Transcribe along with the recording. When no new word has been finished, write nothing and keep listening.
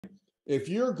if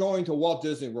you're going to Walt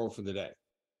Disney World for the day,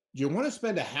 do you want to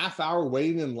spend a half hour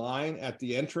waiting in line at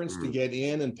the entrance to get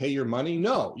in and pay your money?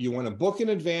 No, you want to book in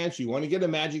advance. You want to get a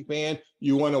magic band.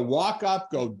 You want to walk up,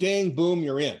 go ding, boom,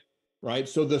 you're in, right?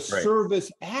 So the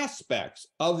service aspects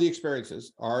of the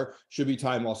experiences should be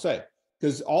time well saved.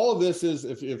 Because all of this is,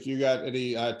 if you got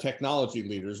any technology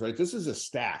leaders, right, this is a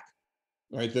stack,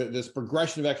 right? This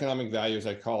progression of economic value, as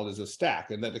I call it, is a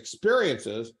stack. And that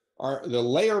experiences the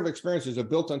layer of experiences are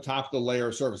built on top of the layer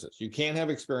of services. You can't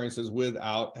have experiences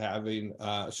without having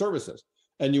services.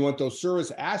 And you want those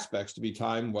service aspects to be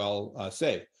time well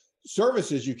saved.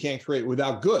 Services you can't create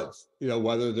without goods,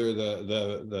 whether they're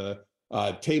the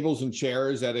tables and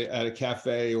chairs at a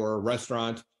cafe or a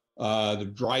restaurant,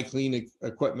 the dry clean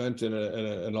equipment in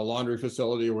a laundry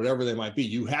facility or whatever they might be.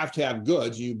 You have to have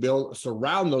goods. You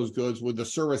surround those goods with the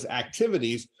service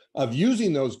activities of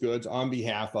using those goods on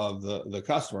behalf of the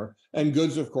customer. And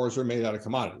goods, of course, are made out of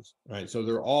commodities, right? So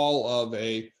they're all of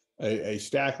a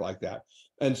stack like that.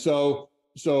 And so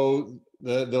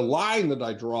the line that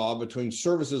I draw between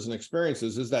services and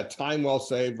experiences is that time well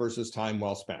saved versus time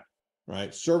well spent.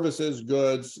 Right? Services,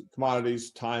 goods,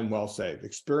 commodities, time well saved.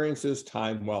 Experiences,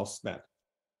 time well spent.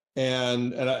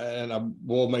 And I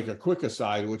will make a quick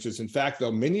aside, which is, in fact,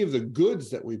 though, many of the goods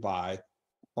that we buy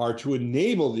are to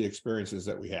enable the experiences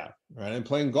that we have. Right? I'm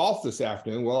playing golf this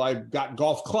afternoon. Well, I've got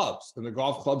golf clubs, and the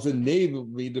golf clubs enable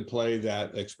me to play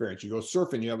that experience. You go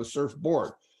surfing, you have a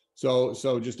surfboard. So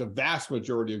just a vast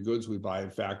majority of goods we buy,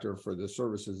 in fact, are for the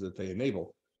services that they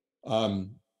enable.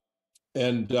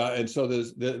 And so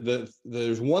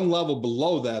there's one level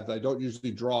below that I don't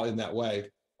usually draw in that way,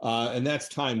 and that's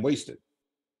time wasted,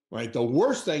 right? The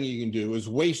worst thing you can do is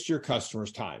waste your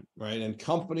customers' time, right? And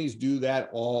companies do that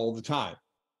all the time.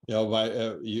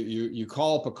 You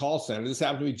call up a call center. This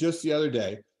happened to me just the other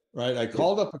day, right? I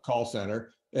called up a call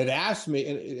center. It asked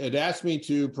me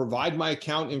to provide my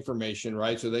account information,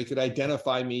 right? So they could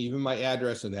identify me, even my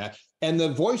address and that. And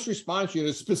the voice response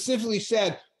unit specifically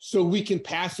said, so we can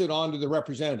pass it on to the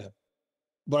representative.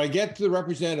 But I get to the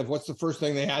representative, what's the first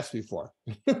thing they ask me for?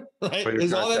 Right?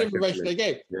 Is all that information they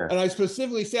gave. Yeah. And I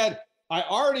specifically said, I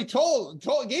already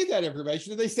gave that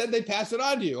information, and they said they pass it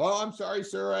on to you. Oh, I'm sorry,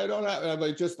 sir, I don't have.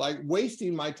 I'm just like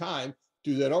wasting my time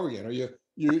to do that over again. Or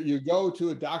you go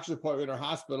to a doctor's appointment or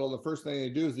hospital, the first thing they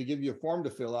do is they give you a form to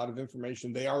fill out of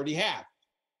information they already have.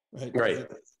 Right.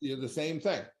 The same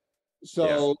thing.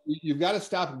 So you've got to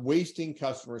stop wasting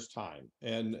customers' time,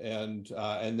 and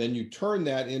then you turn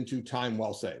that into time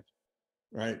well saved,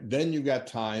 right? Then you've got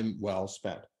time well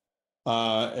spent.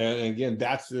 And again,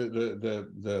 that's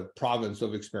the province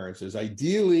of experiences.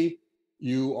 Ideally,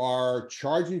 you are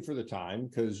charging for the time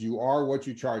because you are what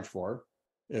you charge for.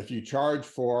 If you charge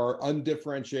for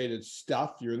undifferentiated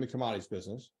stuff, you're in the commodities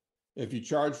business. If you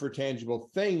charge for tangible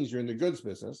things, you're in the goods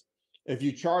business. If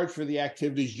you charge for the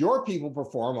activities your people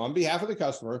perform on behalf of the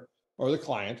customer or the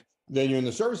client, then you're in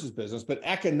the services business. But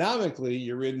economically,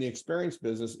 you're in the experience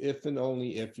business if and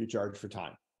only if you charge for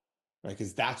time, right?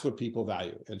 Because that's what people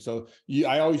value. And so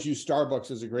I always use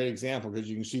Starbucks as a great example because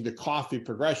you can see the coffee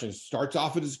progression. It starts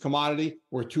off as a commodity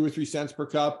worth 2 or 3 cents per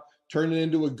cup, turn it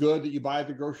into a good that you buy at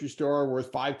the grocery store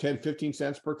worth 5, 10, 15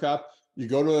 cents per cup. You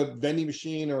go to a vending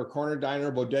machine or a corner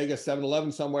diner, bodega,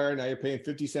 7-Eleven somewhere, now you're paying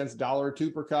 50 cents, $1 or 2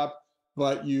 per cup.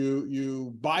 But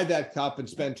you buy that cup and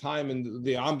spend time in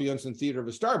the ambience and theater of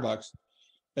a Starbucks,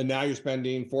 and now you're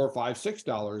spending $4, $5,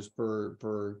 $6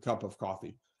 per cup of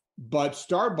coffee. But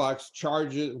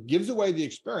Starbucks gives away the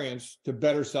experience to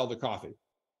better sell the coffee,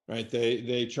 right?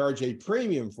 They charge a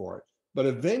premium for it, but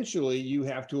eventually you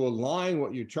have to align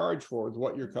what you charge for with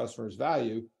what your customers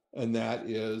value, and that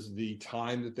is the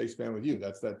time that they spend with you.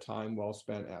 That's that time well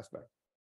spent aspect.